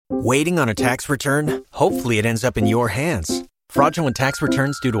Waiting on a tax return? Hopefully it ends up in your hands. Fraudulent tax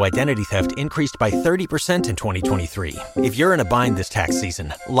returns due to identity theft increased by 30% in 2023. If you're in a bind this tax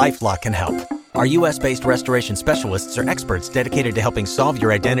season, LifeLock can help. Our U.S.-based restoration specialists are experts dedicated to helping solve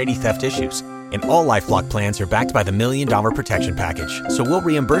your identity theft issues. And all LifeLock plans are backed by the $1 Million Protection Package. So we'll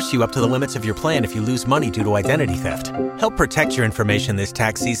reimburse you up to the limits of your plan if you lose money due to identity theft. Help protect your information this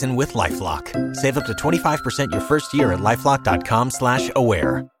tax season with LifeLock. Save up to 25% your first year at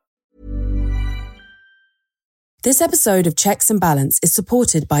LifeLock.com/aware. This episode of Checks and Balance is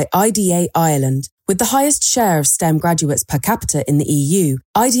supported by IDA Ireland. With the highest share of STEM graduates per capita in the EU,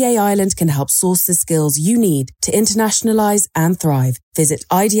 IDA Ireland can help source the skills you need to internationalise and thrive. Visit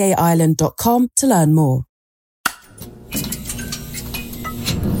idaireland.com to learn more.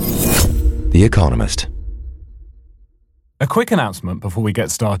 The Economist. A quick announcement before we get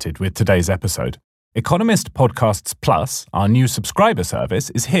started with today's episode. Economist Podcasts Plus, our new subscriber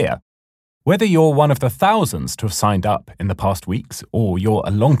service, is here. Whether you're one of the thousands to have signed up in the past weeks or you're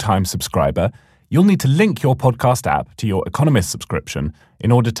a long-time subscriber, you'll need to link your podcast app to your Economist subscription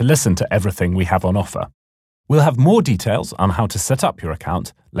in order to listen to everything we have on offer. We'll have more details on how to set up your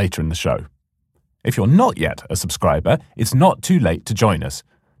account later in the show. If you're not yet a subscriber, it's not too late to join us.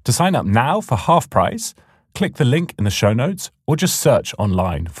 To sign up now for half price, click the link in the show notes or just search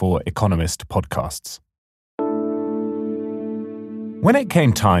online for Economist Podcasts. When it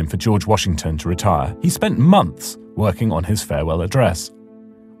came time for George Washington to retire, he spent months working on his farewell address.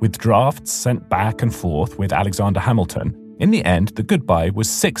 With drafts sent back and forth with Alexander Hamilton, in the end, the goodbye was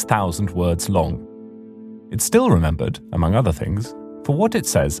 6,000 words long. It's still remembered, among other things, for what it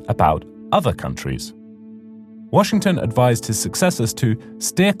says about other countries. Washington advised his successors to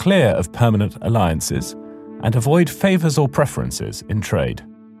steer clear of permanent alliances and avoid favours or preferences in trade.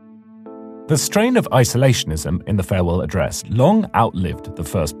 The strain of isolationism in the farewell address long outlived the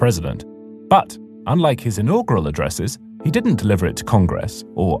first president. But, unlike his inaugural addresses, he didn't deliver it to Congress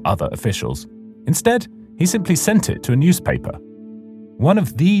or other officials. Instead, he simply sent it to a newspaper. One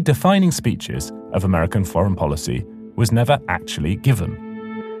of the defining speeches of American foreign policy was never actually given.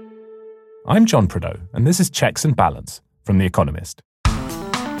 I'm John Prideaux, and this is Checks and Balance from The Economist.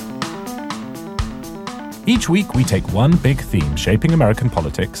 Each week, we take one big theme shaping American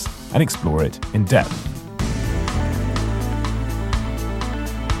politics and explore it in depth.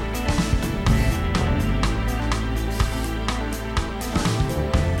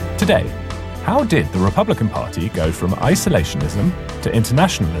 Today, how did the Republican Party go from isolationism to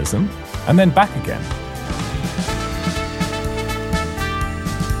internationalism and then back again?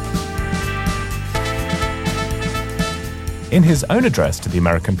 In his own address to the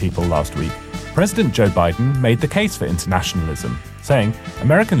American people last week, President Joe Biden made the case for internationalism, saying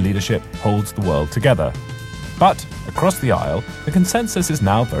American leadership holds the world together. But across the aisle, the consensus is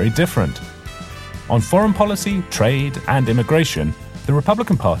now very different. On foreign policy, trade, and immigration, the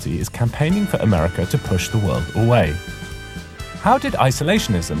Republican Party is campaigning for America to push the world away. How did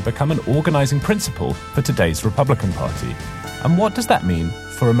isolationism become an organizing principle for today's Republican Party? And what does that mean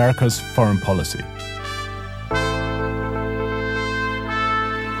for America's foreign policy?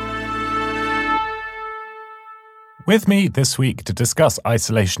 With me this week to discuss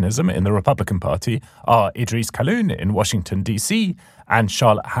isolationism in the Republican Party are Idris Kaloun in Washington, D.C. and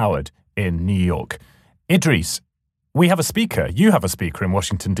Charlotte Howard in New York. Idris, we have a speaker. You have a speaker in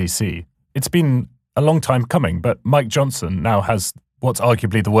Washington, D.C. It's been a long time coming, but Mike Johnson now has what's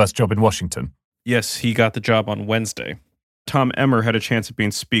arguably the worst job in Washington. Yes, he got the job on Wednesday. Tom Emmer had a chance of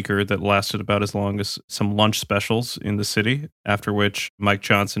being speaker that lasted about as long as some lunch specials in the city, after which Mike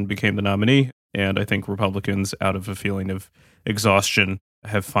Johnson became the nominee. And I think Republicans, out of a feeling of exhaustion,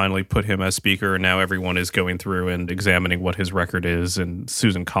 have finally put him as speaker. And now everyone is going through and examining what his record is. And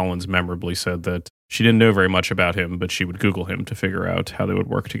Susan Collins memorably said that she didn't know very much about him, but she would Google him to figure out how they would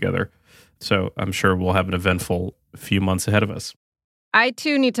work together. So I'm sure we'll have an eventful few months ahead of us. I,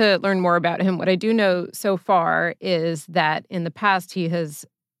 too, need to learn more about him. What I do know so far is that in the past he has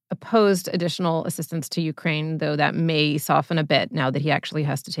opposed additional assistance to Ukraine, though that may soften a bit now that he actually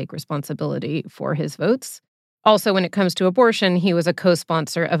has to take responsibility for his votes. Also, when it comes to abortion, he was a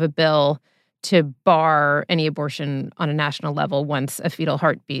co-sponsor of a bill to bar any abortion on a national level once a fetal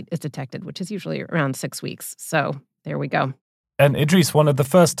heartbeat is detected, which is usually around 6 weeks. So there we go. And Idris, one of the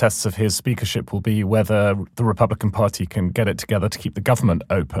first tests of his speakership will be whether the Republican Party can get it together to keep the government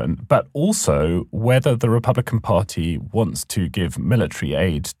open, but also whether the Republican Party wants to give military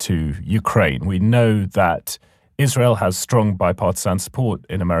aid to Ukraine. We know that Israel has strong bipartisan support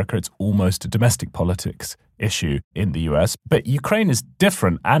in America. It's almost a domestic politics issue in the US. But Ukraine is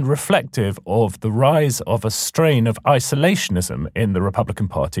different and reflective of the rise of a strain of isolationism in the Republican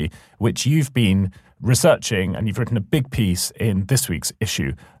Party, which you've been researching, and you've written a big piece in this week's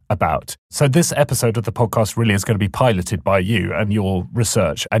issue about. So this episode of the podcast really is going to be piloted by you and your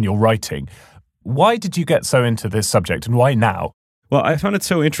research and your writing. Why did you get so into this subject, and why now? Well, I found it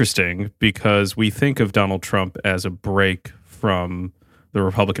so interesting because we think of Donald Trump as a break from the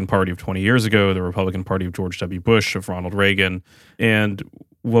Republican Party of 20 years ago, the Republican Party of George W. Bush, of Ronald Reagan. And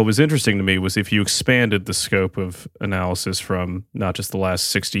what was interesting to me was if you expanded the scope of analysis from not just the last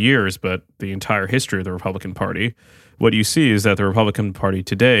 60 years, but the entire history of the Republican Party, what you see is that the Republican Party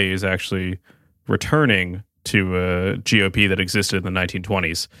today is actually returning to a GOP that existed in the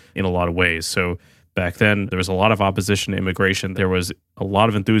 1920s in a lot of ways. So back then, there was a lot of opposition to immigration. There was a lot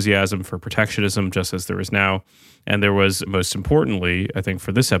of enthusiasm for protectionism, just as there is now. And there was, most importantly, I think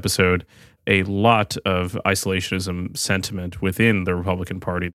for this episode, a lot of isolationism sentiment within the Republican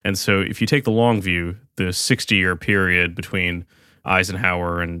Party. And so if you take the long view, the 60-year period between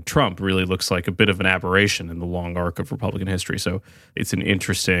Eisenhower and Trump really looks like a bit of an aberration in the long arc of Republican history. So it's an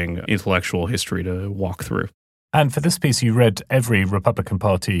interesting intellectual history to walk through. And for this piece, you read every Republican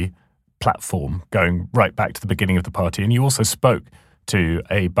Party platform going right back to the beginning of the party. And you also spoke to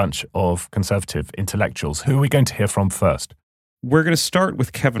a bunch of conservative intellectuals. Who are we going to hear from first? We're going to start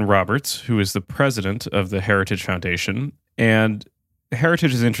with Kevin Roberts, who is the president of the Heritage Foundation. And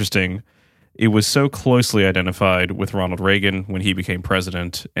Heritage is interesting. It was so closely identified with Ronald Reagan when he became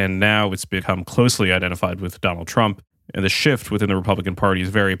president, and now it's become closely identified with Donald Trump. And the shift within the Republican Party is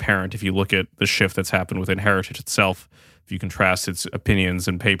very apparent if you look at the shift that's happened within Heritage itself. If you contrast its opinions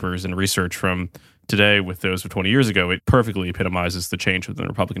and papers and research from today with those of 20 years ago, it perfectly epitomizes the change within the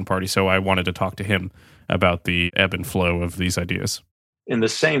Republican Party. So I wanted to talk to him about the ebb and flow of these ideas. In the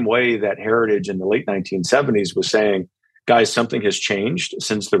same way that Heritage in the late 1970s was saying, guys, something has changed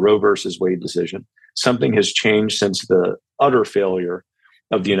since the Roe versus Wade decision. Something has changed since the utter failure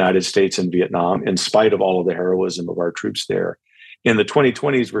of the United States in Vietnam, in spite of all of the heroism of our troops there. In the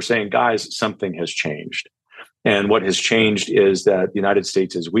 2020s, we're saying, guys, something has changed. And what has changed is that the United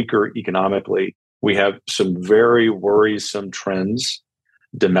States is weaker economically. We have some very worrisome trends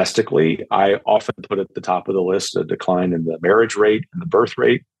domestically. I often put at the top of the list a decline in the marriage rate and the birth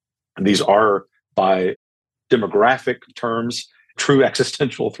rate. And these are, by demographic terms, true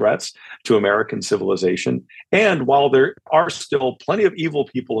existential threats to American civilization. And while there are still plenty of evil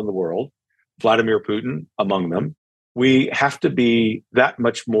people in the world, Vladimir Putin among them, we have to be that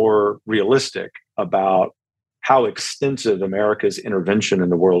much more realistic about how extensive America's intervention in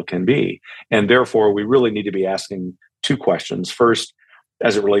the world can be. And therefore, we really need to be asking two questions. First,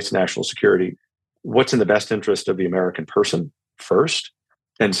 as it relates to national security, what's in the best interest of the American person first?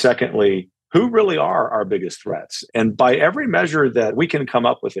 And secondly, who really are our biggest threats? And by every measure that we can come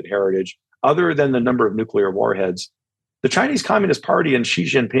up with at Heritage, other than the number of nuclear warheads, the Chinese Communist Party and Xi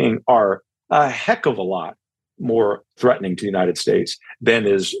Jinping are a heck of a lot more threatening to the United States than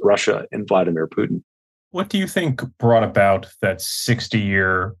is Russia and Vladimir Putin. What do you think brought about that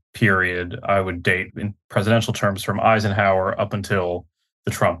 60-year period, I would date in presidential terms from Eisenhower up until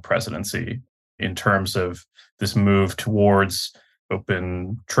the Trump presidency, in terms of this move towards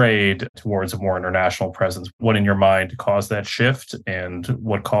open trade, towards a more international presence? What in your mind caused that shift, and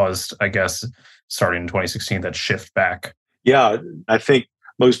what caused, I guess, starting in 2016, that shift back? Yeah, I think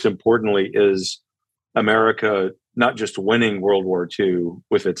most importantly is America not just winning World War II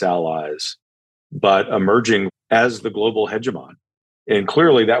with its allies, but emerging as the global hegemon. And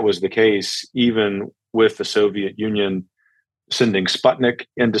clearly that was the case even with the Soviet Union sending Sputnik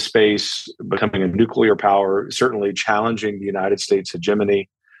into space, becoming a nuclear power, certainly challenging the United States hegemony.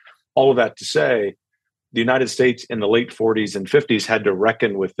 All of that to say, the United States in the late 40s and 50s had to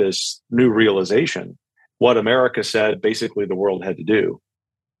reckon with this new realization. What America said, basically the world had to do.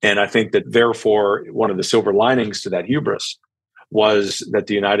 And I think that therefore, one of the silver linings to that hubris was that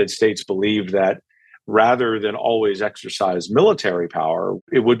the United States believed that rather than always exercise military power,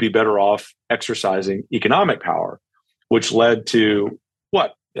 it would be better off exercising economic power, which led to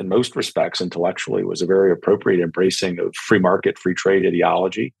what, in most respects, intellectually, was a very appropriate embracing of free market, free trade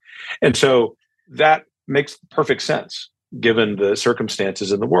ideology. And so that makes perfect sense, given the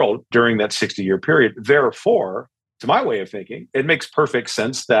circumstances in the world during that 60-year period. Therefore, to my way of thinking, it makes perfect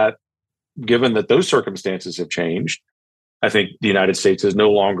sense that, given that those circumstances have changed, I think the United States is no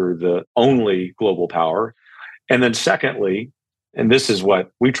longer the only global power. And then secondly, and this is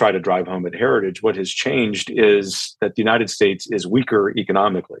what we try to drive home at Heritage, what has changed is that the United States is weaker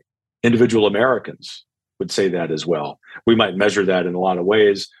economically. Individual Americans would say that as well. We might measure that in a lot of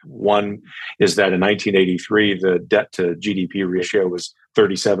ways. One is that in 1983, the debt to GDP ratio was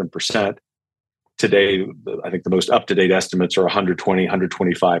 37%. Today, I think the most up-to-date estimates are 120,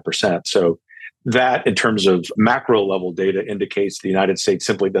 125%. So that, in terms of macro level data, indicates the United States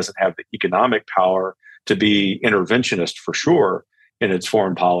simply doesn't have the economic power to be interventionist for sure in its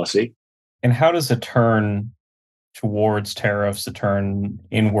foreign policy. And how does it turn towards tariffs, to turn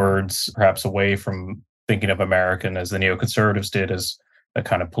inwards, perhaps away from thinking of American, as the neoconservatives did, as a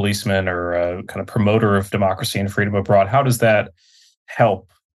kind of policeman or a kind of promoter of democracy and freedom abroad? How does that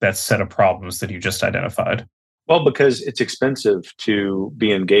help that set of problems that you just identified? Well, because it's expensive to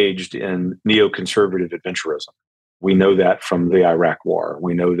be engaged in neoconservative adventurism. We know that from the Iraq War.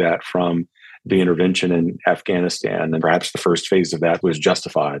 We know that from the intervention in Afghanistan, and perhaps the first phase of that was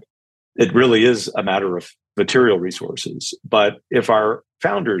justified. It really is a matter of material resources. But if our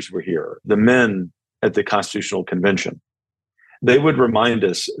founders were here, the men at the Constitutional Convention, they would remind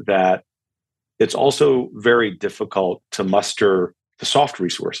us that it's also very difficult to muster the soft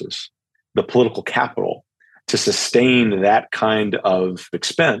resources, the political capital, to sustain that kind of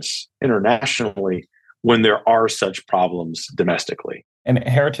expense internationally when there are such problems domestically. And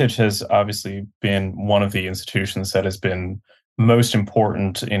Heritage has obviously been one of the institutions that has been most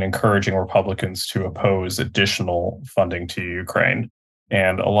important in encouraging Republicans to oppose additional funding to Ukraine.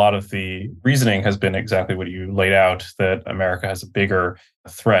 And a lot of the reasoning has been exactly what you laid out, that America has a bigger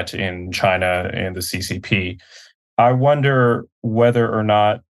threat in China and the CCP. I wonder whether or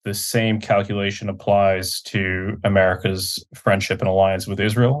not the same calculation applies to America's friendship and alliance with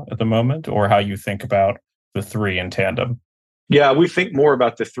Israel at the moment, or how you think about the three in tandem. Yeah, we think more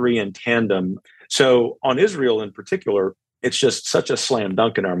about the three in tandem. So on Israel in particular, it's just such a slam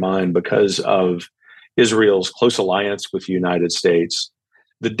dunk in our mind because of Israel's close alliance with the United States.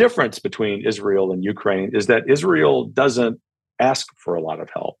 The difference between Israel and Ukraine is that Israel doesn't ask for a lot of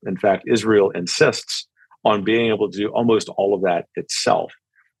help. In fact, Israel insists on being able to do almost all of that itself.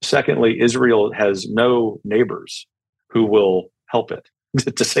 Secondly, Israel has no neighbors who will help it,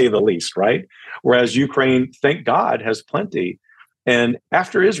 to say the least, right? Whereas Ukraine, thank God, has plenty. And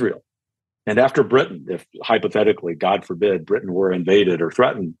after Israel and after Britain, if hypothetically, God forbid, Britain were invaded or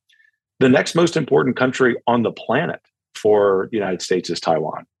threatened, the next most important country on the planet for the United States is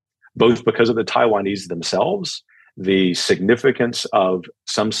Taiwan, both because of the Taiwanese themselves, the significance of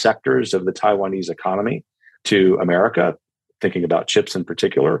some sectors of the Taiwanese economy to America, thinking about chips in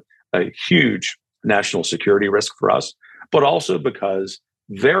particular, a huge national security risk for us, but also because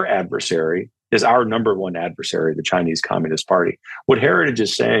their adversary is our number one adversary, the Chinese Communist Party. What Heritage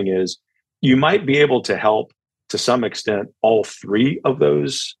is saying is you might be able to help, to some extent, all three of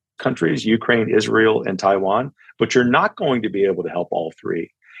those countries, Ukraine, Israel, and Taiwan, but you're not going to be able to help all three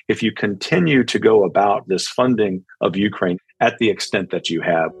if you continue to go about this funding of Ukraine at the extent that you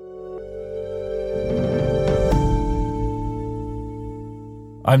have.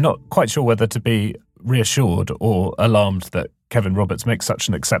 I'm not quite sure whether to be reassured or alarmed that Kevin Roberts makes such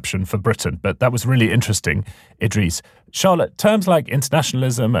an exception for Britain, but that was really interesting, Idris. Charlotte, terms like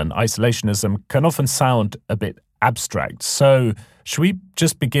internationalism and isolationism can often sound a bit abstract. So should we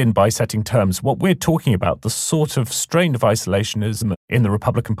just begin by setting terms? What we're talking about, the sort of strain of isolationism in the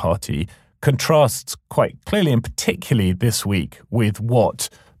Republican Party, contrasts quite clearly and particularly this week with what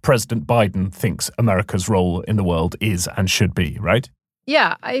President Biden thinks America's role in the world is and should be, right?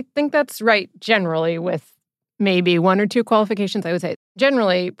 Yeah, I think that's right generally, with maybe one or two qualifications, I would say.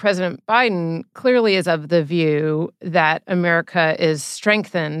 Generally, President Biden clearly is of the view that America is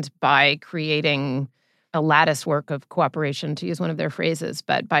strengthened by creating a lattice work of cooperation, to use one of their phrases,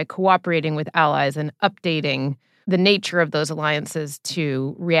 but by cooperating with allies and updating the nature of those alliances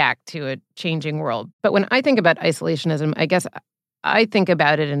to react to a changing world. But when I think about isolationism, I guess I think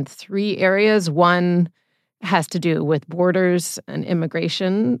about it in three areas. One has to do with borders and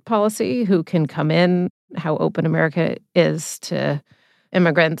immigration policy, who can come in, how open America is to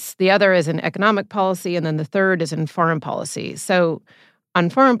immigrants. The other is in economic policy, and then the third is in foreign policy. So on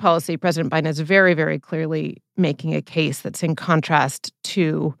foreign policy, President Biden is very, very clearly making a case that's in contrast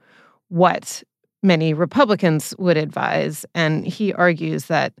to what many Republicans would advise. And he argues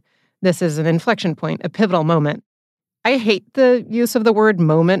that this is an inflection point, a pivotal moment. I hate the use of the word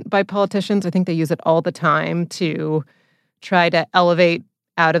moment by politicians. I think they use it all the time to try to elevate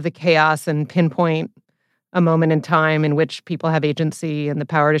out of the chaos and pinpoint a moment in time in which people have agency and the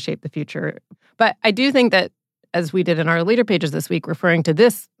power to shape the future. But I do think that, as we did in our leader pages this week, referring to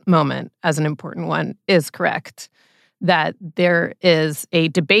this moment as an important one is correct, that there is a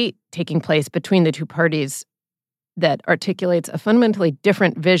debate taking place between the two parties that articulates a fundamentally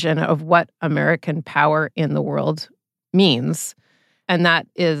different vision of what American power in the world means. And that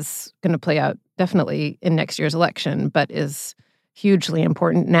is going to play out definitely in next year's election, but is hugely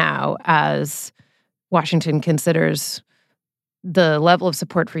important now as Washington considers the level of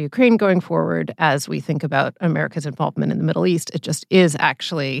support for Ukraine going forward as we think about America's involvement in the Middle East. It just is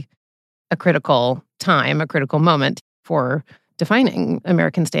actually a critical time, a critical moment for defining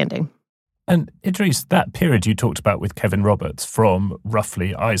American standing. And Idris, that period you talked about with Kevin Roberts, from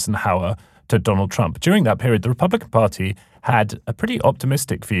roughly Eisenhower to Donald Trump, during that period, the Republican Party had a pretty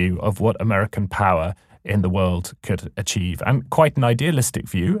optimistic view of what American power in the world could achieve, and quite an idealistic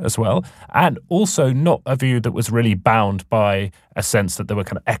view as well, and also not a view that was really bound by a sense that there were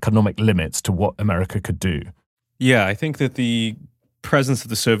kind of economic limits to what America could do. Yeah, I think that the presence of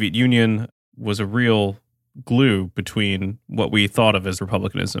the Soviet Union was a real glue between what we thought of as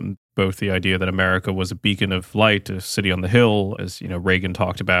republicanism, both the idea that America was a beacon of light, a city on the hill, as Reagan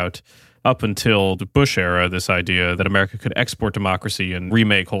talked about, up until the Bush era, this idea that America could export democracy and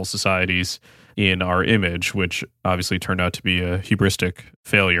remake whole societies in our image, which obviously turned out to be a hubristic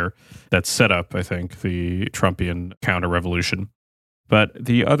failure that set up, I think, the Trumpian counter-revolution. But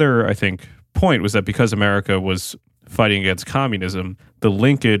the other, I think, point was that because America was fighting against communism, the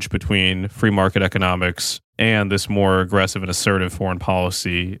linkage between free market economics and this more aggressive and assertive foreign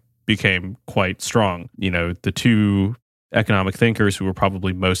policy became quite strong. The two economic thinkers who were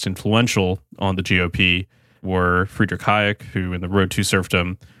probably most influential on the GOP were Friedrich Hayek, who in The Road to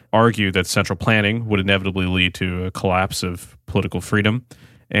Serfdom argued that central planning would inevitably lead to a collapse of political freedom,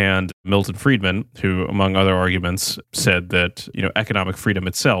 and Milton Friedman, who, among other arguments, said that economic freedom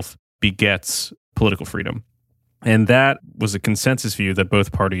itself begets political freedom. And that was a consensus view that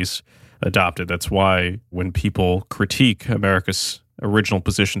both parties adopted. That's why when people critique America's original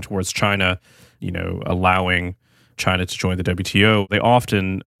position towards China, allowing China to join the WTO, they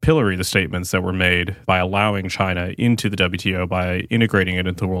often pillory the statements that were made by allowing China into the WTO, by integrating it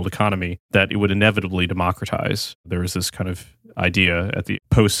into the world economy, that it would inevitably democratize. There was this kind of idea at the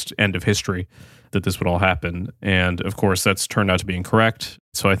post-end of history that this would all happen. And of course, that's turned out to be incorrect.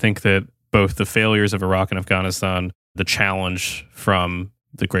 So I think that both the failures of Iraq and Afghanistan, the challenge from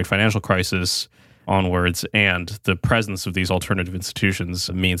the great financial crisis onwards, and the presence of these alternative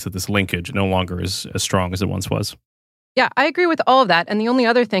institutions means that this linkage no longer is as strong as it once was. Yeah, I agree with all of that. And the only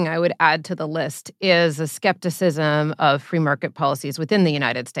other thing I would add to the list is a skepticism of free market policies within the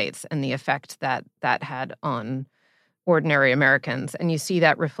United States and the effect that that had on ordinary Americans. And you see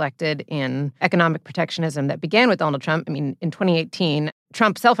that reflected in economic protectionism that began with Donald Trump. I mean, in 2018,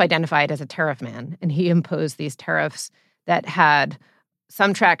 Trump self-identified as a tariff man, and he imposed these tariffs that had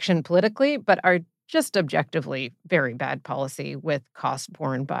some traction politically, but are just objectively very bad policy, with costs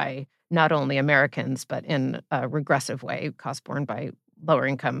borne by not only Americans, but in a regressive way, costs borne by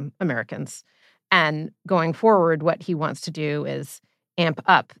lower-income Americans. And going forward, what he wants to do is amp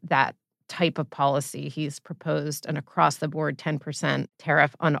up that type of policy. He's proposed an across-the-board 10%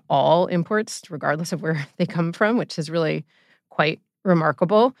 tariff on all imports, regardless of where they come from, which is really quite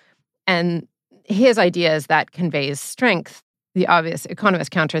remarkable. And his idea is that conveys strength. The obvious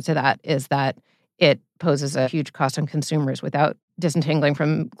economist counter to that is that it poses a huge cost on consumers without disentangling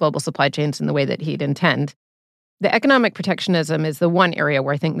from global supply chains in the way that he'd intend. The economic protectionism is the one area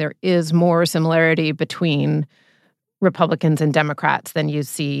where I think there is more similarity between Republicans and Democrats than you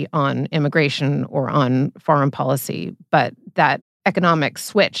see on immigration or on foreign policy. But that economic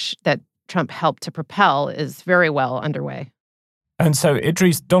switch that Trump helped to propel is very well underway. And so,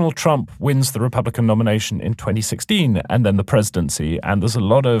 Idris, Donald Trump wins the Republican nomination in 2016 and then the presidency. And there's a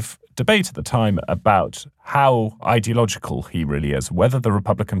lot of debate at the time about how ideological he really is, whether the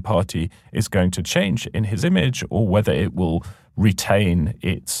Republican Party is going to change in his image or whether it will retain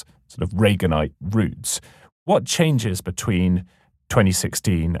its sort of Reaganite roots. What changes between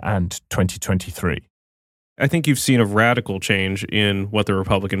 2016 and 2023? I think you've seen a radical change in what the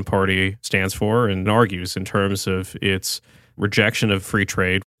Republican Party stands for and argues in terms of its rejection of free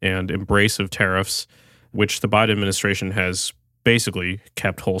trade and embrace of tariffs, which the Biden administration has basically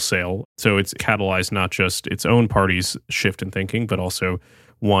kept wholesale. So it's catalyzed not just its own party's shift in thinking, but also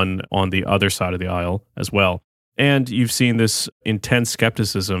one on the other side of the aisle as well. And you've seen this intense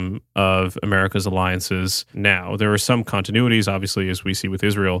skepticism of America's alliances now. There are some continuities, obviously, as we see with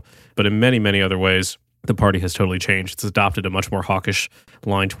Israel, but in many, many other ways, the party has totally changed. It's adopted a much more hawkish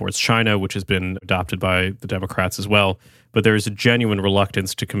line towards China, which has been adopted by the Democrats as well. But there is a genuine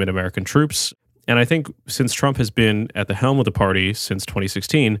reluctance to commit American troops. And I think since Trump has been at the helm of the party since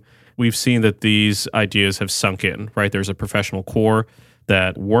 2016, we've seen that these ideas have sunk in, right? There's a professional core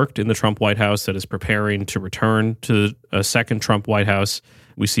that worked in the Trump White House that is preparing to return to a second Trump White House.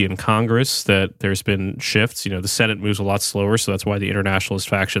 We see in Congress that there's been shifts. The Senate moves a lot slower, so that's why the internationalist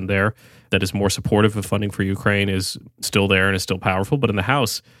faction there that is more supportive of funding for Ukraine is still there and is still powerful. But in the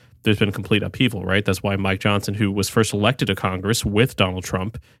House, there's been complete upheaval, right? That's why Mike Johnson, who was first elected to Congress with Donald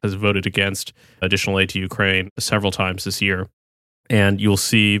Trump, has voted against additional aid to Ukraine several times this year. And you'll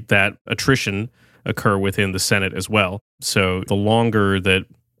see that attrition occur within the Senate as well. So the longer that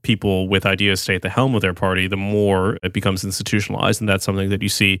people with ideas stay at the helm of their party, the more it becomes institutionalized. And that's something that you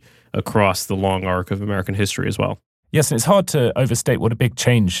see across the long arc of American history as well. Yes, and it's hard to overstate what a big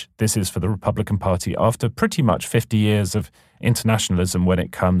change this is for the Republican Party after pretty much 50 years of internationalism when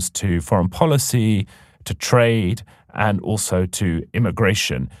it comes to foreign policy, to trade, and also to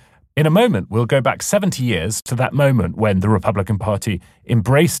immigration. In a moment, we'll go back 70 years to that moment when the Republican Party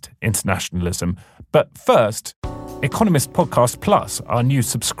embraced internationalism. But first, Economist Podcast Plus, our new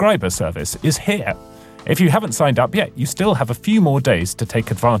subscriber service, is here. If you haven't signed up yet, you still have a few more days to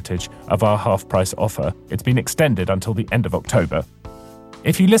take advantage of our half-price offer. It's been extended until the end of October.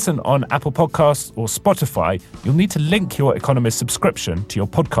 If you listen on Apple Podcasts or Spotify, you'll need to link your Economist subscription to your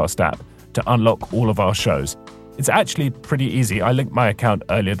podcast app to unlock all of our shows. It's actually pretty easy. I linked my account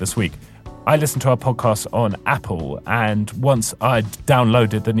earlier this week. I listened to our podcast on Apple, and once I'd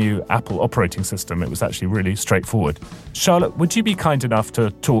downloaded the new Apple operating system, it was actually really straightforward. Charlotte, would you be kind enough to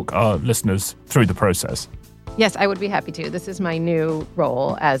talk our listeners through the process? Yes, I would be happy to. This is my new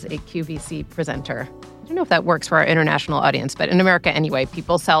role as a QVC presenter. I don't know if that works for our international audience, but in America anyway,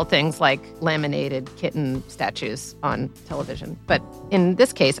 people sell things like laminated kitten statues on television. But in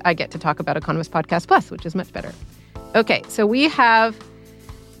this case, I get to talk about Economist Podcast Plus, which is much better. Okay, so we have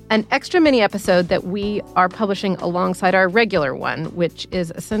an extra mini episode that we are publishing alongside our regular one, which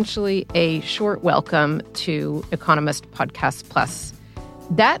is essentially a short welcome to Economist Podcast Plus.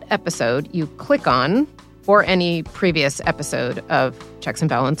 That episode you click on, or any previous episode of Checks and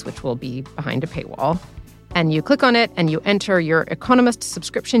Balance, which will be behind a paywall, and you click on it and you enter your Economist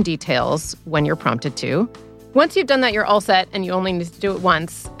subscription details when you're prompted to. Once you've done that, you're all set, and you only need to do it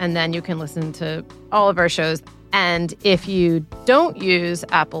once, and then you can listen to all of our shows. And if you don't use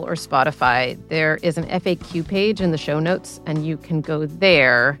Apple or Spotify, there is an FAQ page in the show notes, and you can go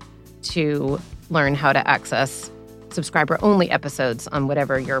there to learn how to access subscriber-only episodes on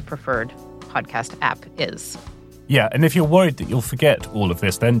whatever your preferred podcast app is. Yeah, and if you're worried that you'll forget all of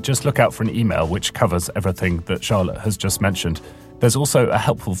this, then just look out for an email which covers everything that Charlotte has just mentioned. There's also a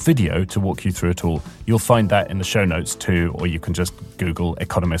helpful video to walk you through it all. You'll find that in the show notes too, or you can just Google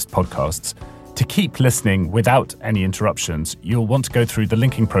Economist Podcasts. To keep listening without any interruptions, you'll want to go through the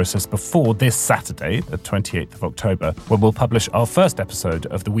linking process before this Saturday, the 28th of October, when we'll publish our first episode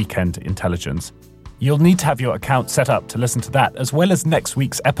of The Weekend Intelligence. You'll need to have your account set up to listen to that, as well as next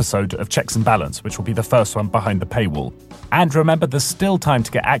week's episode of Checks and Balance, which will be the first one behind the paywall. And remember, there's still time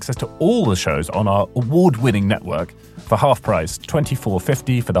to get access to all the shows on our award-winning network for half price,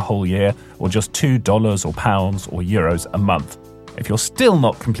 $24.50 for the whole year, or just $2 or pounds or euros a month. If you're still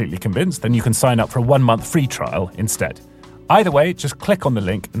not completely convinced, then you can sign up for a 1-month free trial instead. Either way, just click on the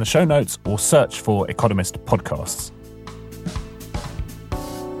link in the show notes or search for Economist Podcasts.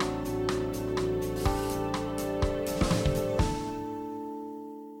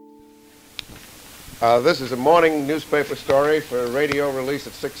 This is a morning newspaper story for radio release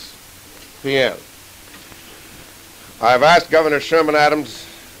at 6 p.m. I've asked Governor Sherman Adams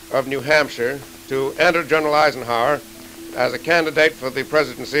of New Hampshire to enter General Eisenhower as a candidate for the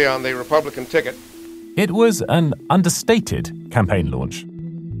presidency on the Republican ticket. It was an understated campaign launch.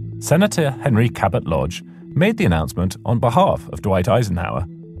 Senator Henry Cabot Lodge made the announcement on behalf of Dwight Eisenhower.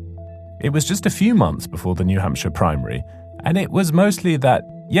 It was just a few months before the New Hampshire primary, and it was mostly that,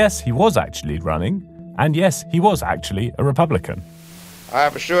 yes, he was actually running, and yes, he was actually a Republican. I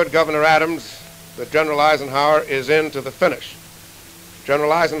have assured Governor Adams that General Eisenhower is in to the finish.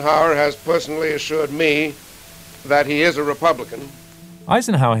 General Eisenhower has personally assured me that he is a Republican.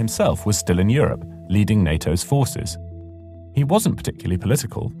 Eisenhower himself was still in Europe, leading NATO's forces. He wasn't particularly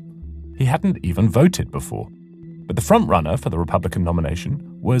political. He hadn't even voted before. But the front-runner for the Republican nomination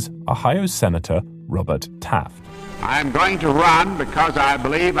was Ohio Senator Robert Taft. I'm going to run because I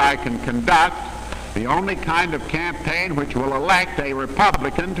believe I can conduct the only kind of campaign which will elect a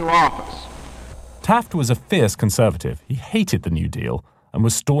Republican to office. Taft was a fierce conservative. He hated the New Deal and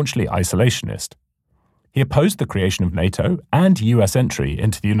was staunchly isolationist. He opposed the creation of NATO and US entry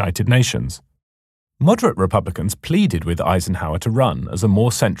into the United Nations. Moderate Republicans pleaded with Eisenhower to run as a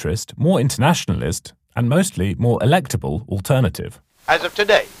more centrist, more internationalist, and mostly more electable alternative. As of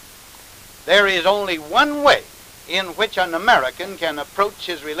today, there is only one way in which an American can approach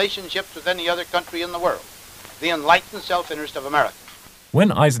his relationships with any other country in the world. The enlightened self-interest of America.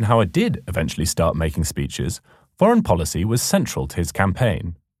 When Eisenhower did eventually start making speeches, foreign policy was central to his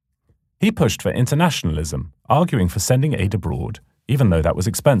campaign. He pushed for internationalism, arguing for sending aid abroad, even though that was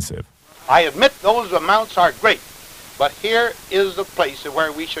expensive. I admit those amounts are great, but here is the place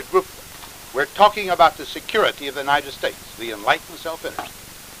where we should group them. We're talking about the security of the United States, the enlightened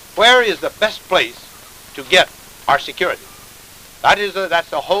self-interest. Where is the best place to get our security? That's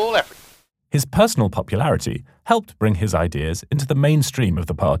the whole effort. His personal popularity helped bring his ideas into the mainstream of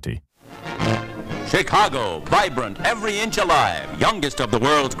the party. Chicago, vibrant, every inch alive, youngest of the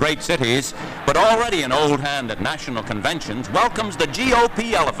world's great cities, but already an old hand at national conventions, welcomes the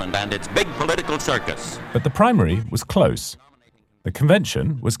GOP elephant and its big political circus. But the primary was close. The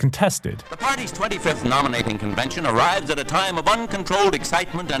convention was contested. The party's 25th nominating convention arrives at a time of uncontrolled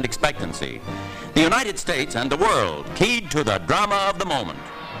excitement and expectancy. The United States and the world keyed to the drama of the moment.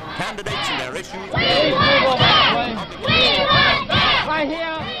 Candidates and their issues...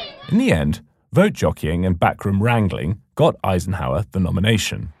 In the end, vote jockeying and backroom wrangling got Eisenhower the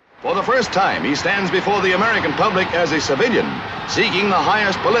nomination. For the first time, he stands before the American public as a civilian, seeking the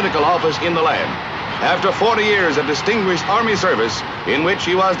highest political office in the land. After 40 years of distinguished Army service, in which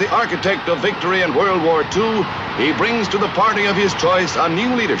he was the architect of victory in World War II, he brings to the party of his choice a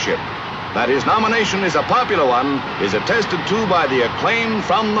new leadership. That his nomination is a popular one is attested to by the acclaim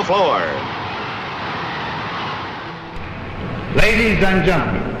from the floor. Ladies and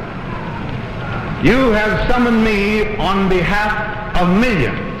gentlemen, you have summoned me on behalf of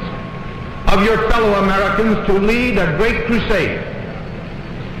millions of your fellow Americans to lead a great crusade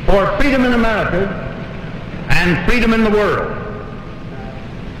for freedom in America and freedom in the world.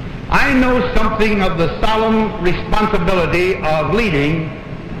 I know something of the solemn responsibility of leading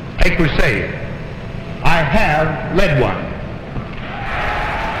a crusade. I have led one.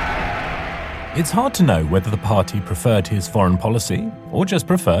 It's hard to know whether the party preferred his foreign policy or just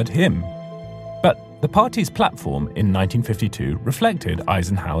preferred him. But the party's platform in 1952 reflected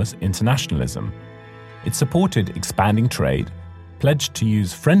Eisenhower's internationalism. It supported expanding trade, pledged to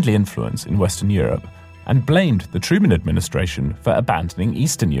use friendly influence in Western Europe, and blamed the Truman administration for abandoning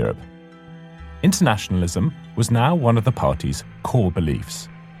Eastern Europe. Internationalism was now one of the party's core beliefs.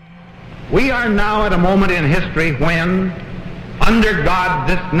 We are now at a moment in history when, under God,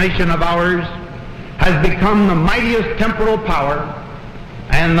 this nation of ours has become the mightiest temporal power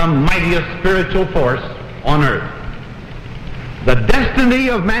and the mightiest spiritual force on earth. The destiny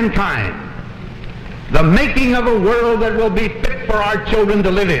of mankind, the making of a world that will be fit for our children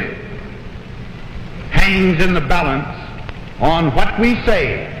to live in, hangs in the balance on what we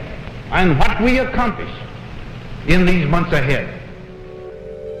say and what we accomplish in these months ahead.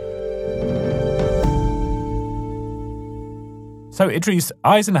 So, Idris,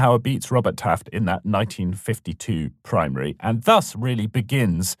 Eisenhower beats Robert Taft in that 1952 primary, and thus really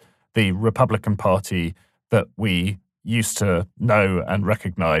begins the Republican Party that we used to know and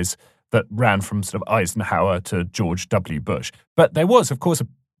recognize that ran from sort of Eisenhower to George W. Bush. But there was, of course, a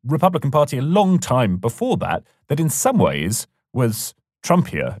Republican Party a long time before that in some ways was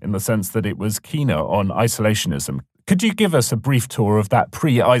Trumpier in the sense that it was keener on isolationism. Could you give us a brief tour of that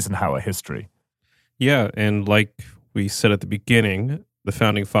pre-Eisenhower history? Yeah, and like we said at the beginning, the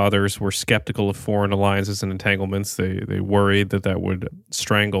Founding Fathers were skeptical of foreign alliances and entanglements. They worried that would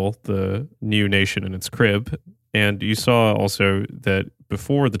strangle the new nation in its crib. And you saw also that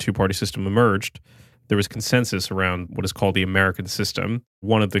before the two-party system emerged, there was consensus around what is called the American system.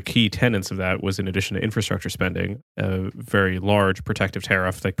 One of the key tenets of that was, in addition to infrastructure spending, a very large protective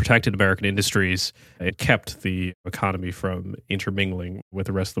tariff that protected American industries. It kept the economy from intermingling with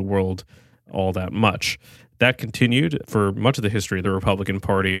the rest of the world all that much. That continued for much of the history of the Republican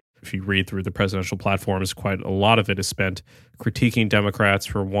Party. If you read through the presidential platforms, quite a lot of it is spent critiquing Democrats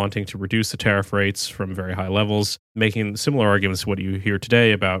for wanting to reduce the tariff rates from very high levels, making similar arguments to what you hear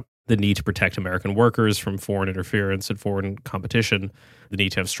today about the need to protect American workers from foreign interference and foreign competition, the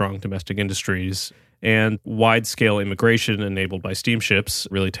need to have strong domestic industries, and wide-scale immigration enabled by steamships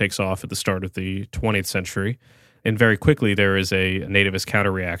really takes off at the start of the 20th century. And very quickly, there is a nativist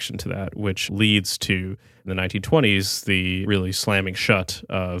counter-reaction to that, which leads to, in the 1920s, the really slamming shut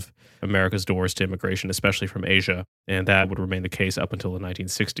of America's doors to immigration, especially from Asia. And that would remain the case up until the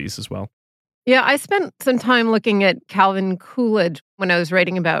 1960s as well. Yeah, I spent some time looking at Calvin Coolidge when I was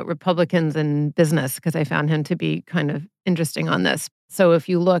writing about Republicans and business, because I found him to be kind of interesting on this. So if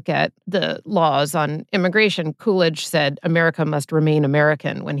you look at the laws on immigration, Coolidge said America must remain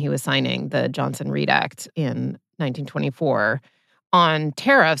American when he was signing the Johnson-Reed Act in 1924. On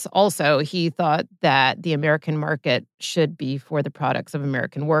tariffs, also, he thought that the American market should be for the products of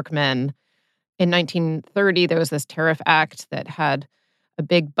American workmen. In 1930, there was this Tariff Act that had a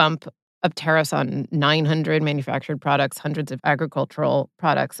big bump of tariffs on 900 manufactured products, hundreds of agricultural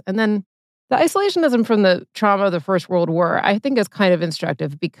products. And then the isolationism from the trauma of the First World War, I think, is kind of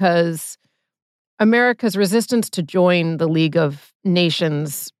instructive because America's resistance to join the League of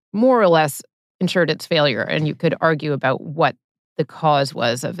Nations more or less ensured its failure. And you could argue about what the cause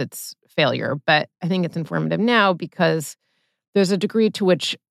was of its failure. But I think it's informative now because there's a degree to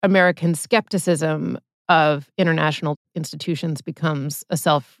which American skepticism of international institutions becomes a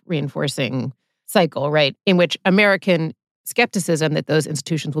self-reinforcing cycle, right? In which American skepticism that those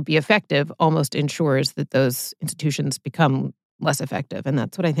institutions will be effective almost ensures that those institutions become less effective. And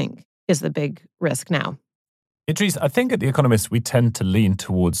that's what I think is the big risk now. Idris, I think at The Economist, we tend to lean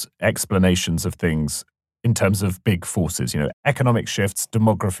towards explanations of things in terms of big forces, economic shifts,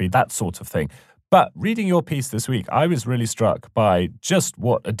 demography, that sort of thing. But reading your piece this week, I was really struck by just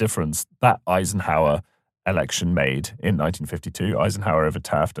what a difference that Eisenhower election made in 1952, Eisenhower over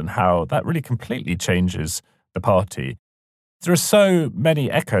Taft, and how that really completely changes the party. There are so many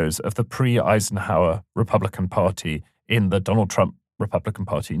echoes of the pre-Eisenhower Republican Party in the Donald Trump Republican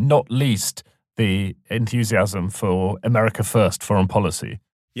Party, not least the enthusiasm for America First foreign policy.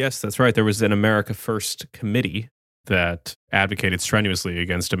 Yes, that's right. There was an America First committee that advocated strenuously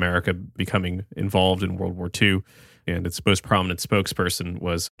against America becoming involved in World War II. And its most prominent spokesperson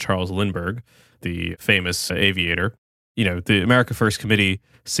was Charles Lindbergh, the famous aviator. The America First committee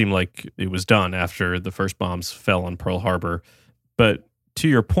seemed like it was done after the first bombs fell on Pearl Harbor. But to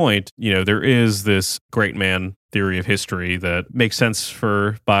your point, there is this great man theory of history that makes sense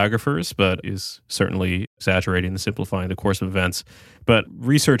for biographers, but is certainly exaggerating and simplifying the course of events. But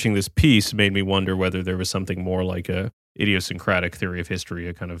researching this piece made me wonder whether there was something more like a idiosyncratic theory of history,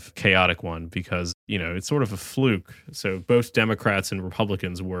 a kind of chaotic one, because, it's sort of a fluke. So both Democrats and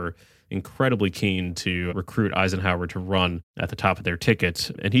Republicans were incredibly keen to recruit Eisenhower to run at the top of their ticket,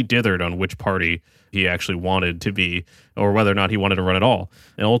 and he dithered on which party he actually wanted to be, or whether or not he wanted to run at all.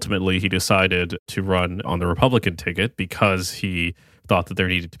 And ultimately, he decided to run on the Republican ticket because he thought that there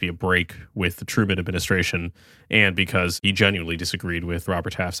needed to be a break with the Truman administration and because he genuinely disagreed with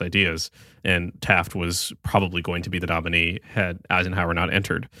Robert Taft's ideas. And Taft was probably going to be the nominee had Eisenhower not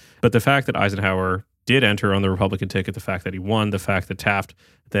entered. But the fact that Eisenhower did enter on the Republican ticket, the fact that he won, the fact that Taft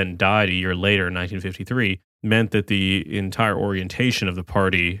then died a year later in 1953, meant that the entire orientation of the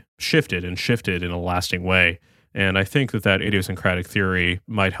party shifted in a lasting way. And I think that idiosyncratic theory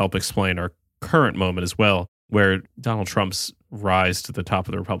might help explain our current moment as well, where Donald Trump's rise to the top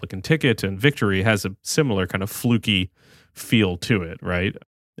of the Republican ticket and victory has a similar kind of fluky feel to it, right?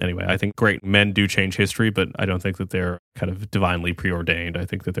 Anyway, I think great men do change history, but I don't think that they're kind of divinely preordained. I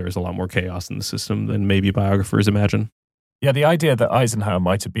think that there is a lot more chaos in the system than maybe biographers imagine. Yeah, the idea that Eisenhower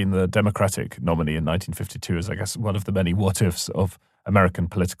might have been the Democratic nominee in 1952 is, I guess, one of the many what-ifs of American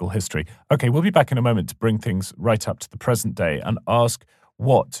political history. Okay, we'll be back in a moment to bring things right up to the present day and ask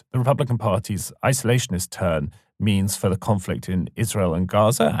what the Republican Party's isolationist turn means for the conflict in Israel and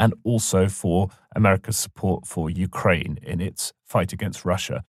Gaza, and also for America's support for Ukraine in its fight against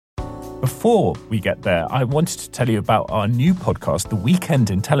Russia. Before we get there, I wanted to tell you about our new podcast, The Weekend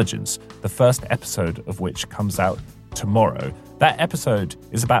Intelligence, the first episode of which comes out tomorrow. That episode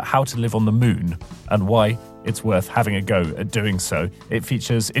is about how to live on the moon and why it's worth having a go at doing so. It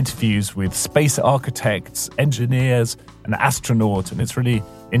features interviews with space architects, engineers, an astronaut, and it's really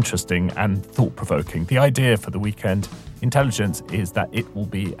interesting and thought-provoking. The idea for The Weekend Intelligence is that it will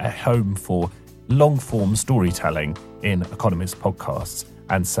be a home for long-form storytelling in Economist podcasts.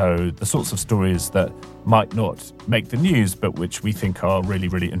 And so the sorts of stories that might not make the news, but which we think are really,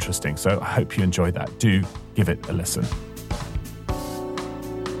 really interesting. So I hope you enjoy that. Do give it a listen.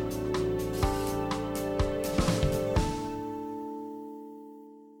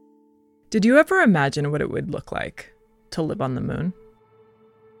 Did you ever imagine what it would look like to live on the moon?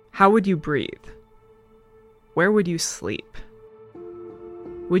 How would you breathe? Where would you sleep?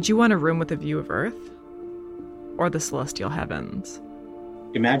 Would you want a room with a view of Earth or the celestial heavens?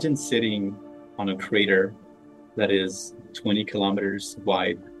 Imagine sitting on a crater that is 20 kilometers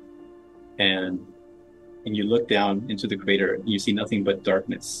wide, and you look down into the crater and you see nothing but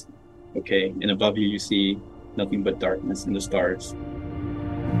darkness, okay? And above you, you see nothing but darkness and the stars.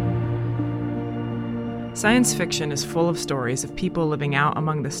 Science fiction is full of stories of people living out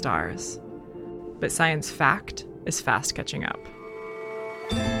among the stars, but science fact is fast catching up.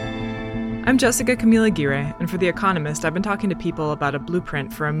 I'm Jessica Camila Aguirre, and for The Economist, I've been talking to people about a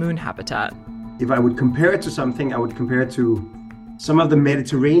blueprint for a moon habitat. If I would compare it to something, I would compare it to some of the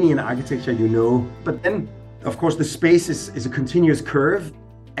Mediterranean architecture, but then, of course, the space is a continuous curve,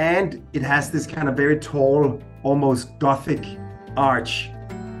 and it has this kind of very tall, almost Gothic arch.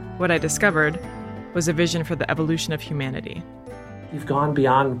 What I discovered was a vision for the evolution of humanity. You've gone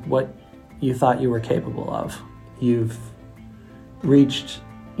beyond what you thought you were capable of. You've reached,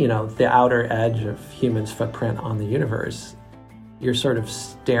 the outer edge of humans' footprint on the universe. You're sort of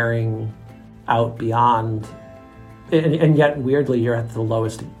staring out beyond, and yet weirdly, you're at the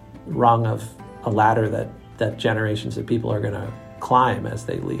lowest rung of a ladder that generations of people are going to climb as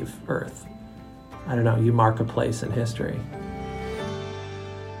they leave Earth. I don't know, you mark a place in history.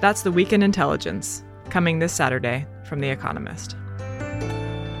 That's The Week in Intelligence, coming this Saturday from The Economist.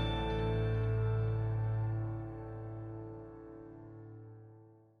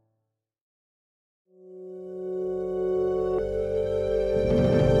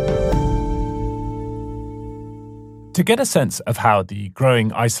 To get a sense of how the growing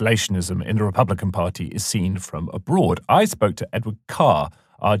isolationism in the Republican Party is seen from abroad, I spoke to Edward Carr,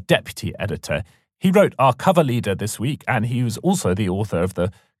 our deputy editor. He wrote our cover leader this week, and he was also the author of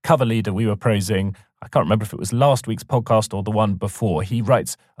the cover leader we were praising. I can't remember if it was last week's podcast or the one before. He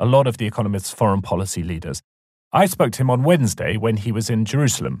writes a lot of The Economist's foreign policy leaders. I spoke to him on Wednesday when he was in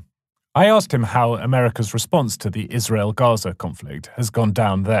Jerusalem. I asked him how America's response to the Israel-Gaza conflict has gone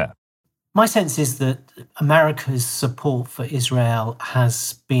down there. My sense is that America's support for Israel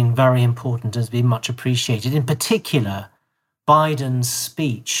has been very important, has been much appreciated. In particular, Biden's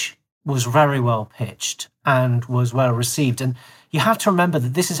speech was very well pitched and was well received. And you have to remember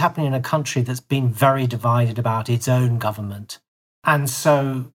that this is happening in a country that's been very divided about its own government. And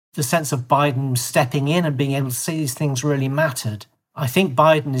so the sense of Biden stepping in and being able to see these things really mattered. I think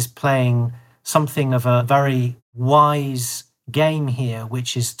Biden is playing something of a very wise game here,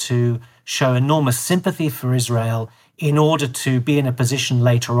 which is to show enormous sympathy for Israel in order to be in a position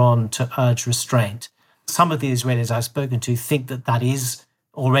later on to urge restraint. Some of the Israelis I've spoken to think that that is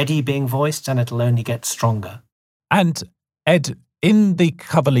already being voiced and it'll only get stronger. And Ed, in the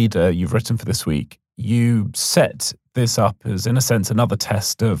cover leader you've written for this week, you set this up as, in a sense, another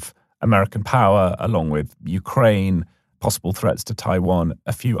test of American power, along with Ukraine, possible threats to Taiwan,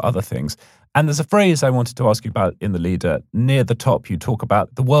 a few other things. And there's a phrase I wanted to ask you about in the leader. Near the top, you talk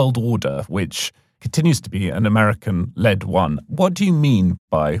about the world order, which continues to be an American-led one. What do you mean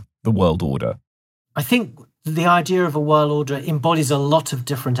by the world order? I think the idea of a world order embodies a lot of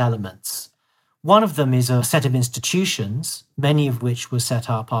different elements. One of them is a set of institutions, many of which were set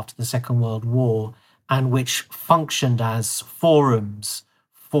up after the Second World War, and which functioned as forums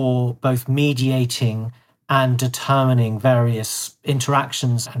for both mediating and determining various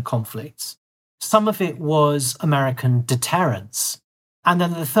interactions and conflicts. Some of it was American deterrence. And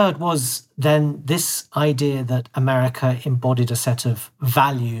then the third was then this idea that America embodied a set of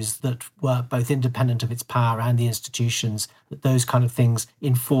values that were both independent of its power and the institutions, that those kind of things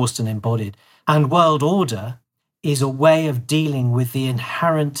enforced and embodied. And world order is a way of dealing with the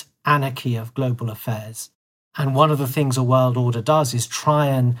inherent anarchy of global affairs. And one of the things a world order does is try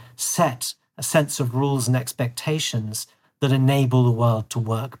and set a sense of rules and expectations that enable the world to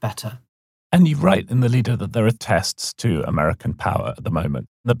work better. And you write in the leader that there are tests to American power at the moment.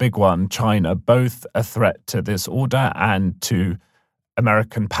 The big one, China, both a threat to this order and to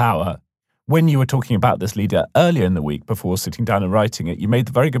American power. When you were talking about this leader earlier in the week before sitting down and writing it, you made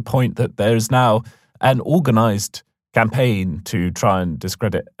the very good point that there is now an organized campaign to try and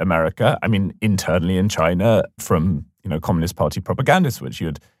discredit America. I mean, internally in China from, Communist Party propagandists, which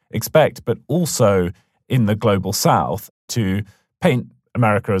you'd expect, but also in the global South to paint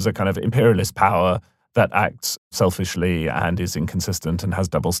America as a kind of imperialist power that acts selfishly and is inconsistent and has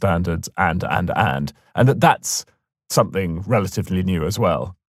double standards and that's something relatively new as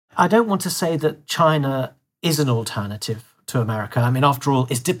well. I don't want to say that China is an alternative to America. I mean, after all,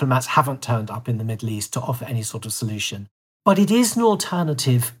 its diplomats haven't turned up in the Middle East to offer any sort of solution. But it is an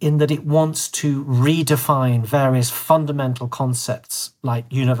alternative in that it wants to redefine various fundamental concepts like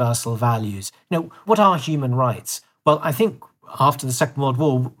universal values. What are human rights? Well, I think after the Second World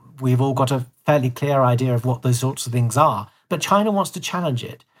War, we've all got a fairly clear idea of what those sorts of things are. But China wants to challenge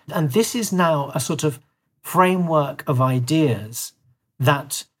it. And this is now a sort of framework of ideas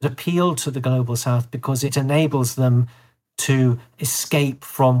that appeal to the global South because it enables them to escape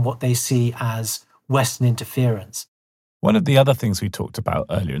from what they see as Western interference. One of the other things we talked about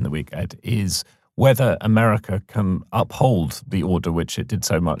earlier in the week, Ed, is whether America can uphold the order which it did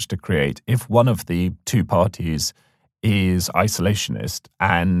so much to create if one of the two parties is isolationist,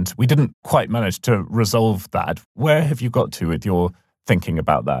 and we didn't quite manage to resolve that. Where have you got to with your thinking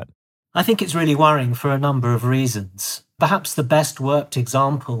about that? I think it's really worrying for a number of reasons. Perhaps the best worked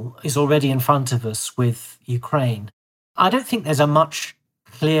example is already in front of us with Ukraine. I don't think there's a much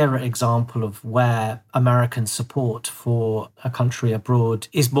clearer example of where American support for a country abroad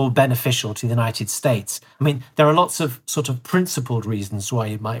is more beneficial to the United States. I mean, there are lots of sort of principled reasons why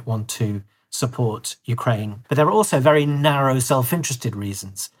you might want to support Ukraine, but there are also very narrow, self-interested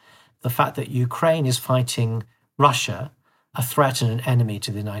reasons. The fact that Ukraine is fighting Russia, a threat and an enemy to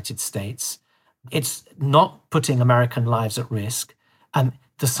the United States, it's not putting American lives at risk. And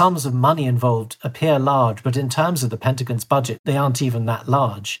the sums of money involved appear large, but in terms of the Pentagon's budget, they aren't even that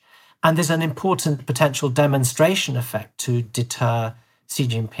large. And there's an important potential demonstration effect to deter Xi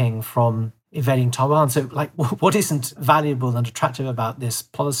Jinping from invading Taiwan. So, what isn't valuable and attractive about this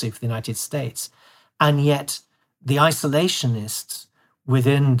policy for the United States? And yet, the isolationists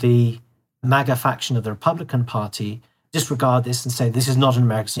within the MAGA faction of the Republican Party disregard this and say, this is not in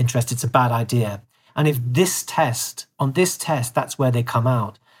America's interest, it's a bad idea. And if on this test, that's where they come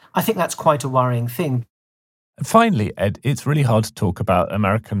out, I think that's quite a worrying thing. Finally, Ed, it's really hard to talk about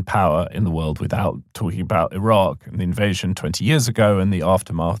American power in the world without talking about Iraq and the invasion 20 years ago and the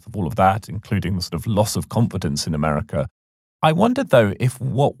aftermath of all of that, including the sort of loss of confidence in America. I wonder, though, if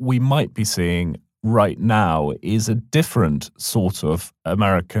what we might be seeing right now is a different sort of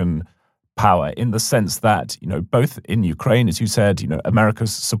American power, in the sense that, both in Ukraine, as you said,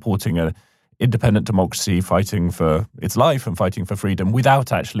 America's supporting an independent democracy, fighting for its life and fighting for freedom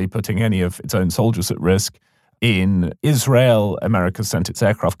without actually putting any of its own soldiers at risk. In Israel, America sent its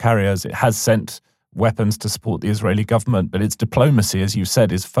aircraft carriers. It has sent weapons to support the Israeli government, but its diplomacy, as you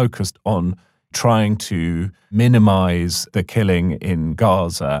said, is focused on trying to minimize the killing in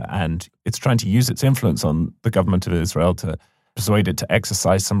Gaza, and it's trying to use its influence on the government of Israel to persuade it to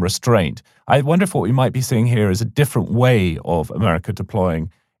exercise some restraint. I wonder if what we might be seeing here is a different way of America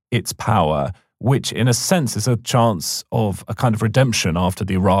deploying its power, which in a sense is a chance of a kind of redemption after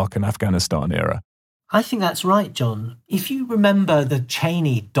the Iraq and Afghanistan era. I think that's right, John. If you remember the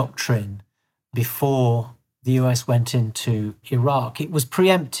Cheney doctrine before the US went into Iraq, it was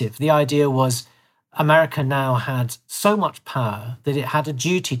preemptive. The idea was America now had so much power that it had a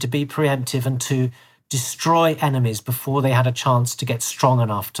duty to be preemptive and to destroy enemies before they had a chance to get strong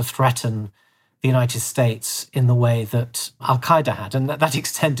enough to threaten the United States in the way that Al-Qaeda had. And that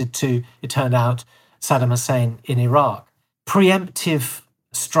extended to, it turned out, Saddam Hussein in Iraq. Preemptive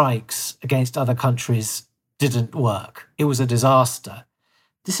strikes against other countries didn't work. It was a disaster.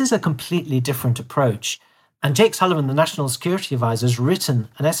 This is a completely different approach. And Jake Sullivan, the National Security Advisor, has written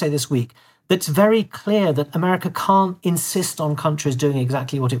an essay this week that's very clear that America can't insist on countries doing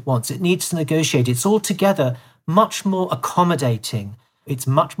exactly what it wants. It needs to negotiate. It's altogether much more accommodating. It's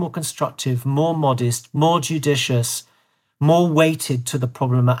much more constructive, more modest, more judicious, more weighted to the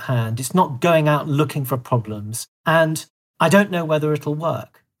problem at hand. It's not going out looking for problems. And I don't know whether it'll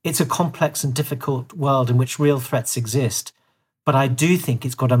work. It's a complex and difficult world in which real threats exist. But I do think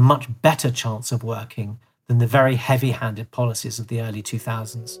it's got a much better chance of working than the very heavy-handed policies of the early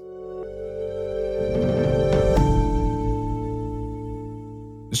 2000s.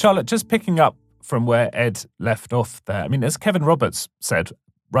 Charlotte, just picking up from where Ed left off there, I mean, as Kevin Roberts said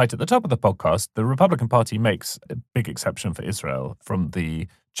right at the top of the podcast, the Republican Party makes a big exception for Israel from the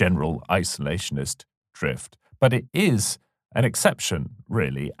general isolationist drift. But it is an exception,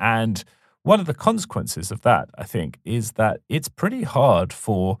 really. And one of the consequences of that, I think, is that it's pretty hard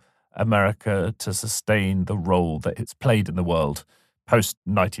for America to sustain the role that it's played in the world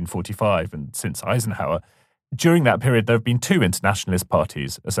post-1945 and since Eisenhower. During that period, there have been two internationalist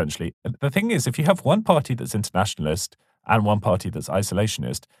parties, essentially. The thing is, if you have one party that's internationalist and one party that's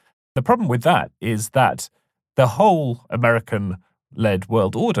isolationist, the problem with that is that the whole American-led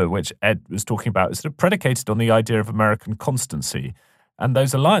world order, which Ed was talking about, is sort of predicated on the idea of American constancy. And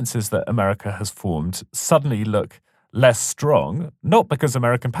those alliances that America has formed suddenly look less strong, not because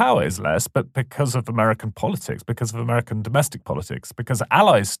American power is less, but because of American politics, because of American domestic politics, because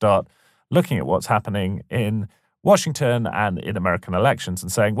allies start looking at what's happening in Washington and in American elections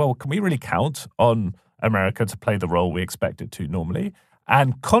and saying, well, can we really count on America to play the role we expect it to normally?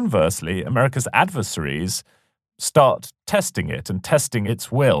 And conversely, America's adversaries start testing it and testing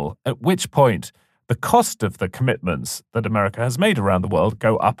its will, at which point the cost of the commitments that America has made around the world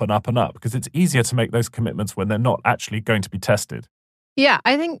go up and up and up, because it's easier to make those commitments when they're not actually going to be tested. Yeah,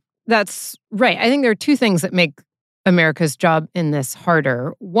 I think that's right. I think there are two things that make America's job in this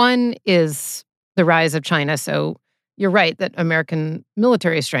harder. One is the rise of China. So you're right that American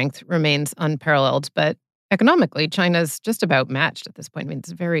military strength remains unparalleled, but economically, China's just about matched at this point. I mean,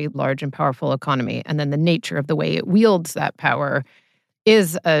 it's a very large and powerful economy. And then the nature of the way it wields that power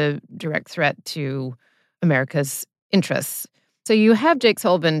is a direct threat to America's interests. So you have Jake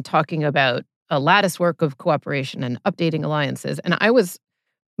Sullivan talking about a lattice work of cooperation and updating alliances. And I was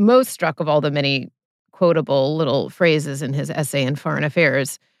most struck of all the many quotable little phrases in his essay in Foreign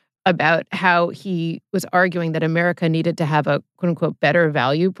Affairs about how he was arguing that America needed to have a quote-unquote better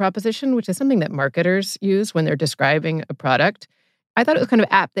value proposition, which is something that marketers use when they're describing a product. I thought it was kind of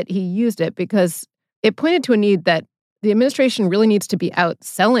apt that he used it because it pointed to a need that the administration really needs to be out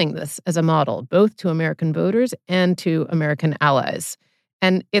selling this as a model, both to American voters and to American allies.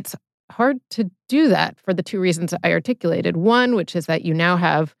 And it's hard to do that for the two reasons I articulated. One, which is that you now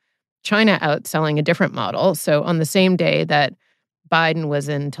have China out selling a different model. So on the same day that Biden was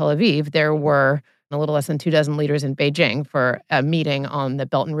in Tel Aviv, there were a little less than 24 leaders in Beijing for a meeting on the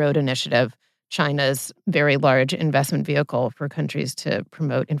Belt and Road Initiative, China's very large investment vehicle for countries to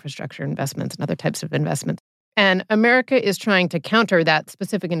promote infrastructure investments and other types of investments. And America is trying to counter that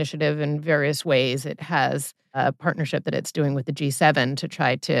specific initiative in various ways. It has a partnership that it's doing with the G7 to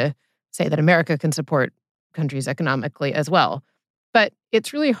try to say that America can support countries economically as well. But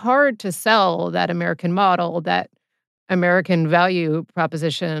it's really hard to sell that American model, that American value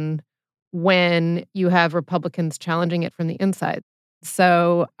proposition, when you have Republicans challenging it from the inside.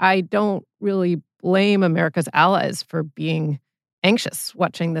 So I don't really blame America's allies for being anxious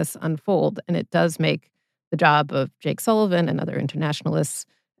watching this unfold. And it does make the job of Jake Sullivan and other internationalists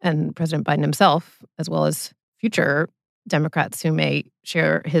and President Biden himself, as well as future Democrats who may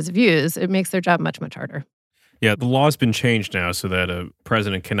share his views, it makes their job much, much harder. Yeah, the law's been changed now so that a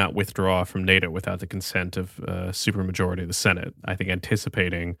president cannot withdraw from NATO without the consent of a supermajority of the Senate, I think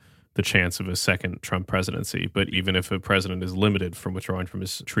anticipating the chance of a second Trump presidency. But even if a president is limited from withdrawing from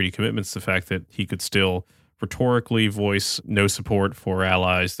his treaty commitments, the fact that he could still rhetorically voice no support for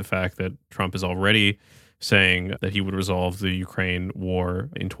allies, the fact that Trump is already saying that he would resolve the Ukraine war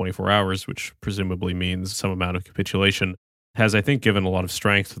in 24 hours, which presumably means some amount of capitulation, has, I think, given a lot of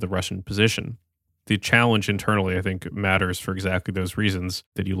strength to the Russian position. The challenge internally, I think, matters for exactly those reasons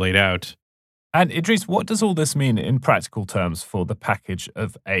that you laid out. And Idris, what does all this mean in practical terms for the package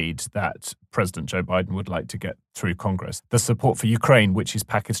of aid that President Joe Biden would like to get through Congress? The support for Ukraine, which is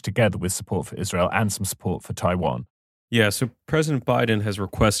packaged together with support for Israel and some support for Taiwan. Yeah, so President Biden has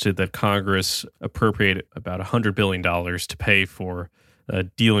requested that Congress appropriate about $100 billion to pay for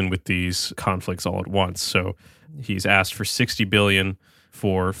dealing with these conflicts all at once. So he's asked for $60 billion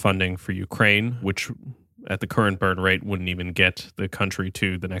for funding for Ukraine, which at the current burn rate wouldn't even get the country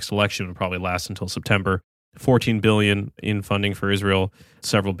to the next election. It would probably last until September. $14 billion in funding for Israel,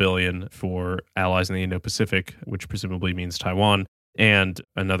 several billion for allies in the Indo-Pacific, which presumably means Taiwan, and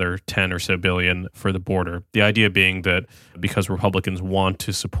another 10 or so billion for the border. The idea being that because Republicans want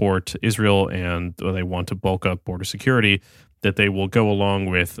to support Israel and they want to bulk up border security, that they will go along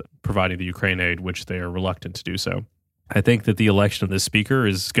with providing the Ukraine aid, which they are reluctant to do so. I think that the election of this speaker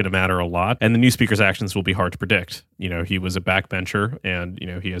is going to matter a lot, and the new speaker's actions will be hard to predict. You know, he was a backbencher, and, you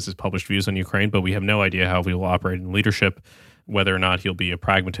know, he has his published views on Ukraine, but we have no idea how he will operate in leadership, whether or not he'll be a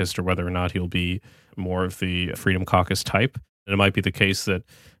pragmatist or whether or not he'll be more of the Freedom Caucus type. And it might be the case that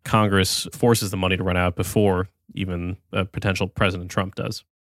Congress forces the money to run out before even potential President Trump does.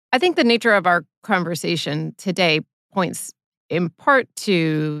 I think the nature of our conversation today points in part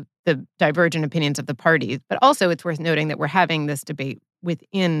to the divergent opinions of the parties, but also it's worth noting that we're having this debate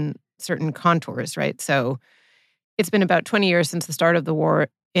within certain contours, right? So it's been about 20 years since the start of the war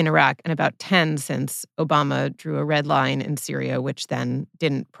in Iraq and about 10 since Obama drew a red line in Syria, which then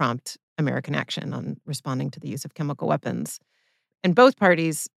didn't prompt American action on responding to the use of chemical weapons. And both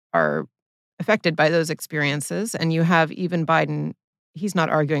parties are affected by those experiences. And you have even Biden, he's not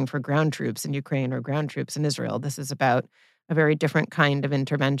arguing for ground troops in Ukraine or ground troops in Israel. This is about a very different kind of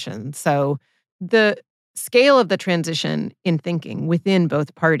intervention. So the scale of the transition in thinking within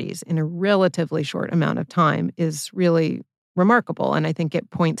both parties in a relatively short amount of time is really remarkable. And I think it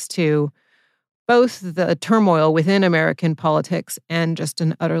points to both the turmoil within American politics and just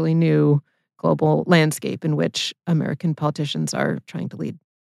an utterly new global landscape in which American politicians are trying to lead.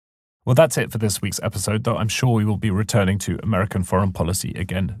 Well, that's it for this week's episode, though I'm sure we will be returning to American foreign policy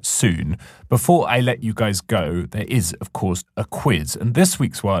again soon. Before I let you guys go, there is, of course, a quiz. And this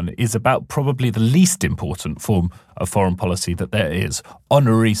week's one is about probably the least important form of foreign policy that there is,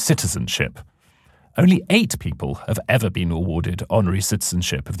 honorary citizenship. Only 8 people have ever been awarded honorary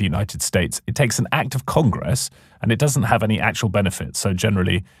citizenship of the United States. It takes an act of Congress, and it doesn't have any actual benefits, so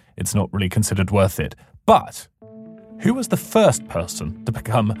generally it's not really considered worth it. But who was the first person to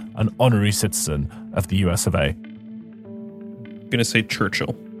become an honorary citizen of the US of A? I'm going to say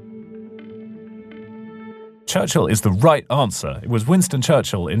Churchill. Churchill is the right answer. It was Winston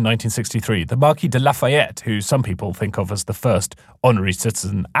Churchill in 1963, the Marquis de Lafayette, who some people think of as the first honorary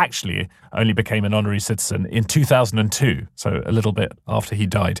citizen, actually only became an honorary citizen in 2002, so a little bit after he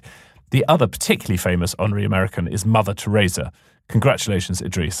died. The other particularly famous honorary American is Mother Teresa. Congratulations,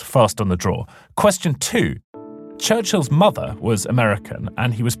 Idris, fast on the draw. Question 2. Churchill's mother was American,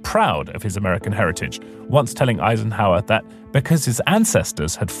 and he was proud of his American heritage, once telling Eisenhower that because his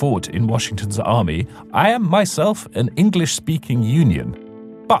ancestors had fought in Washington's army, I am myself an English-speaking Union.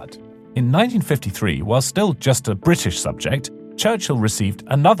 But in 1953, while still just a British subject, Churchill received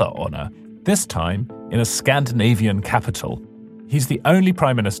another honour, this time in a Scandinavian capital. He's the only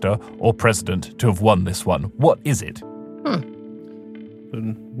Prime Minister or President to have won this one. What is it? The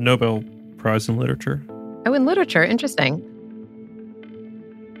Nobel Prize in Literature. Oh, in literature. Interesting.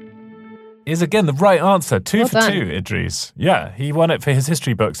 Is again the right answer. 2 well for done. 2, Idris. Yeah, he won it for his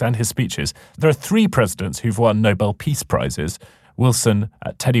history books and his speeches. There are 3 presidents who've won Nobel Peace Prizes: Wilson,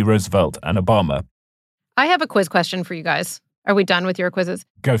 Teddy Roosevelt, and Obama. I have a quiz question for you guys. Are we done with your quizzes?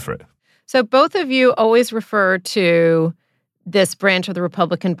 Go for it. So both of you always refer to this branch of the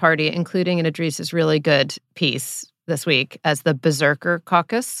Republican Party, including in Idris's really good piece this week, as the Berserker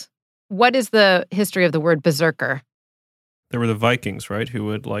Caucus. What is the history of the word berserker? There were the Vikings, right, who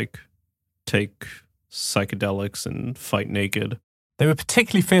would take psychedelics and fight naked. They were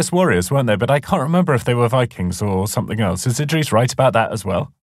particularly fierce warriors, weren't they? But I can't remember if they were Vikings or something else. Is Idris right about that as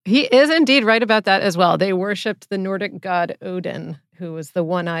well? He is indeed right about that as well. They worshipped the Nordic god Odin, who was the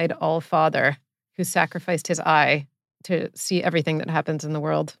one-eyed all-father who sacrificed his eye to see everything that happens in the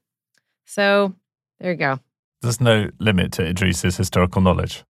world. So, there you go. There's no limit to Idris's historical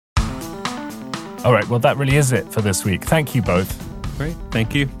knowledge. All right, well, that really is it for this week. Thank you both. Great,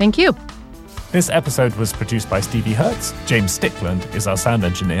 thank you. Thank you. This episode was produced by Stevie Hertz. James Stickland is our sound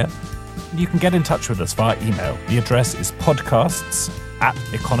engineer. You can get in touch with us via email. The address is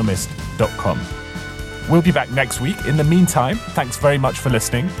podcasts@economist.com. We'll be back next week. In the meantime, thanks very much for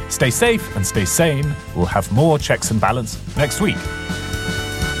listening. Stay safe and stay sane. We'll have more Checks and Balance next week.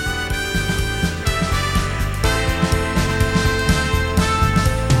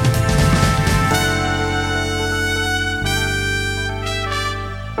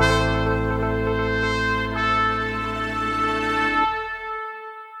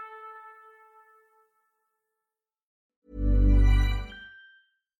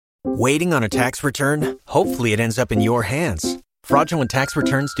 Waiting on a tax return? Hopefully it ends up in your hands. Fraudulent tax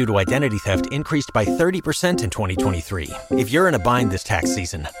returns due to identity theft increased by 30% in 2023. If you're in a bind this tax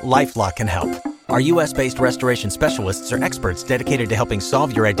season, LifeLock can help. Our U.S.-based restoration specialists are experts dedicated to helping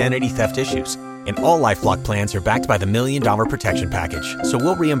solve your identity theft issues. And all LifeLock plans are backed by the $1 Million Protection Package. So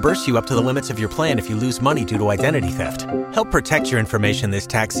we'll reimburse you up to the limits of your plan if you lose money due to identity theft. Help protect your information this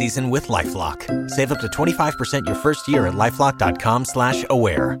tax season with LifeLock. Save up to 25% your first year at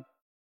LifeLock.com/aware.